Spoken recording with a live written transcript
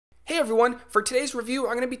everyone, for today's review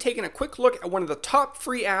I'm going to be taking a quick look at one of the top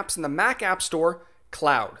free apps in the Mac App Store,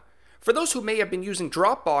 Cloud. For those who may have been using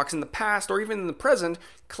Dropbox in the past or even in the present,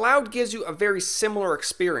 Cloud gives you a very similar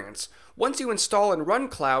experience. Once you install and run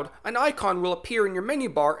Cloud, an icon will appear in your menu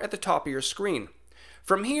bar at the top of your screen.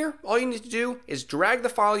 From here, all you need to do is drag the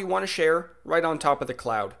file you want to share right on top of the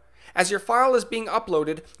Cloud. As your file is being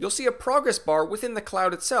uploaded, you'll see a progress bar within the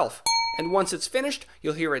Cloud itself. And once it's finished,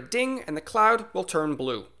 you'll hear a ding and the Cloud will turn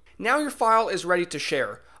blue. Now your file is ready to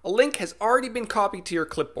share. A link has already been copied to your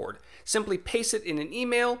clipboard. Simply paste it in an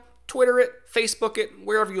email, Twitter it, Facebook it,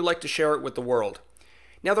 wherever you like to share it with the world.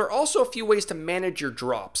 Now there are also a few ways to manage your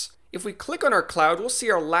drops. If we click on our Cloud, we'll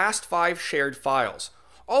see our last 5 shared files.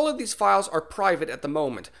 All of these files are private at the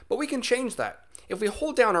moment, but we can change that. If we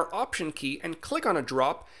hold down our Option key and click on a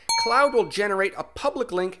drop, Cloud will generate a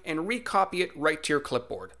public link and recopy it right to your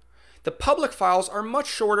clipboard. The public files are much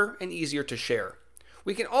shorter and easier to share.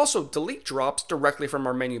 We can also delete drops directly from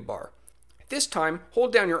our menu bar. This time,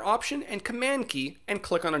 hold down your Option and Command key and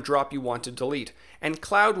click on a drop you want to delete, and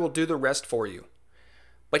Cloud will do the rest for you.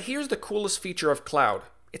 But here's the coolest feature of Cloud.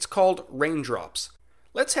 It's called Raindrops.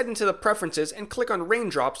 Let's head into the preferences and click on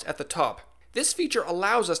Raindrops at the top. This feature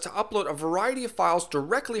allows us to upload a variety of files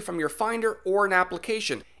directly from your Finder or an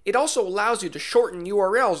application. It also allows you to shorten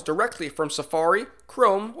URLs directly from Safari,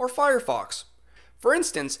 Chrome, or Firefox. For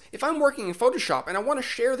instance, if I'm working in Photoshop and I want to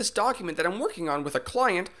share this document that I'm working on with a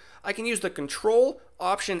client, I can use the Control,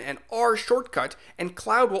 Option, and R shortcut, and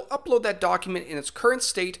Cloud will upload that document in its current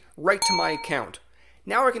state right to my account.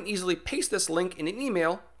 Now I can easily paste this link in an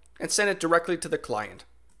email and send it directly to the client.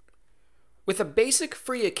 With a basic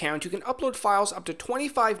free account, you can upload files up to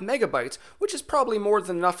 25 megabytes, which is probably more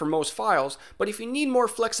than enough for most files, but if you need more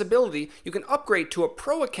flexibility, you can upgrade to a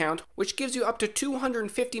Pro account, which gives you up to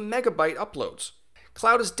 250 megabyte uploads.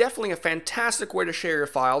 Cloud is definitely a fantastic way to share your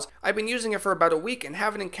files. I've been using it for about a week and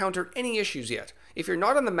haven't encountered any issues yet. If you're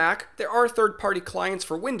not on the Mac, there are third-party clients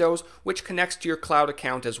for Windows, which connects to your Cloud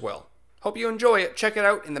account as well. Hope you enjoy it. Check it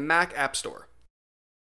out in the Mac App Store.